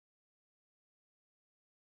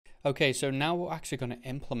Okay, so now we're actually going to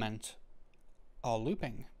implement our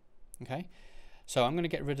looping. Okay, so I'm going to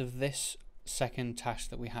get rid of this second task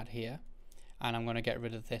that we had here, and I'm going to get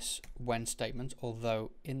rid of this when statement,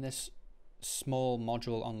 although in this small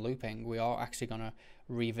module on looping we are actually going to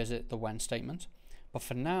revisit the when statement. But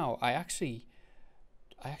for now I actually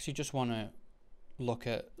just want to look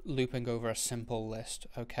at looping over a simple list.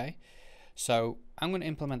 Okay, so I'm going to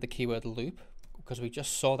implement the keyword loop because we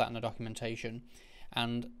just saw that in the documentation,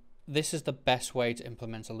 and this is the best way to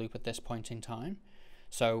implement a loop at this point in time.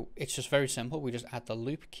 So it's just very simple. We just add the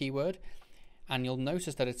loop keyword, and you'll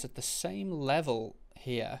notice that it's at the same level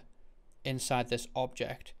here inside this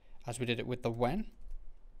object as we did it with the when.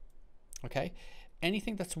 Okay,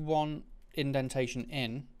 anything that's one indentation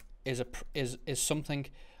in is something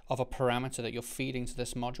of a parameter that you're feeding to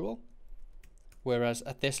this module, whereas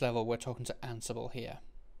at this level we're talking to Ansible here.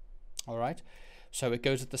 All right, so it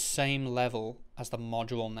goes at the same level as the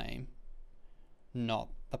module name, not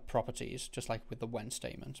the properties, just like with the when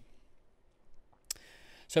statement.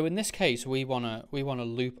 So in this case we want to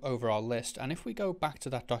loop over our list, and if we go back to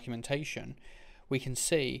that documentation we can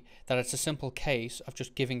see that it's a simple case of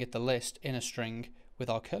just giving it the list in a string with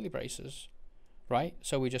our curly braces, right?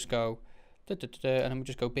 So we just go and then we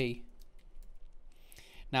just go B.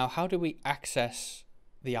 Now how do we access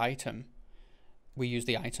the item? We use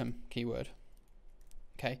the item keyword.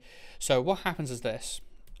 Okay, so what happens is this: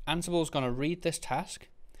 Ansible is going to read this task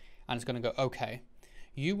and it's going to go, okay,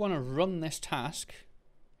 you want to run this task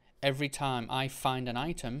every time I find an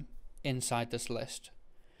item inside this list.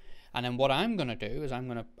 And then what I'm going to do is I'm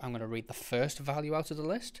going to read the first value out of the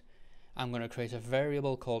list. I'm going to create a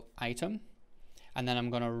variable called item, and then I'm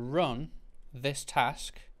going to run this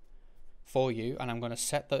task for you, and I'm going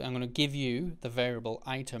to give you the variable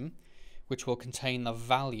item, which will contain the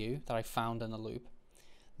value that I found in the loop.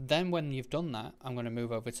 Then when you've done that, I'm going to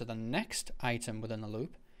move over to the next item within the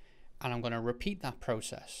loop, and I'm going to repeat that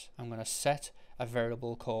process. I'm going to set a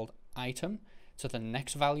variable called item to the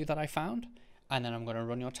next value that I found, and then I'm going to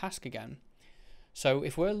run your task again. So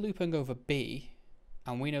if we're looping over B,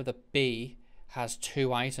 and we know that B has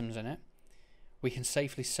 2 items in it, we can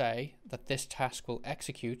safely say that this task will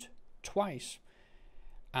execute twice,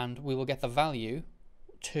 and we will get the value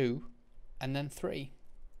 2 and then 3.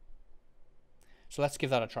 So let's give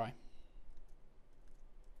that a try.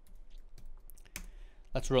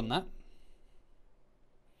 Let's run that.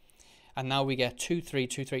 And now we get 2, 3,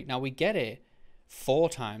 2, 3. Now we get it 4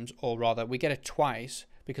 times, or rather we get it twice,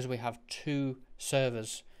 because we have 2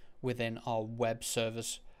 servers within our web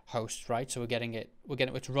service host, right? So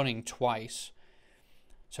it's running twice.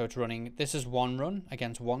 So it's running, this is one run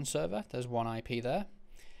against one server, there's one IP there,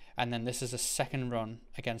 and then this is a second run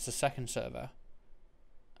against the second server,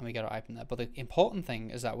 and we get our IP in there. But the important thing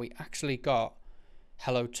is that we actually got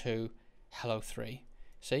hello 2, hello 3.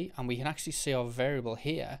 See, and we can actually see our variable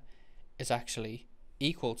here is actually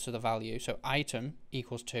equal to the value. So item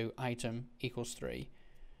equals 2, item equals 3.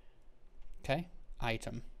 Okay,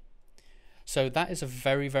 item. So that is a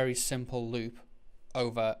very, very simple loop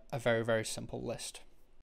over a very, very simple list.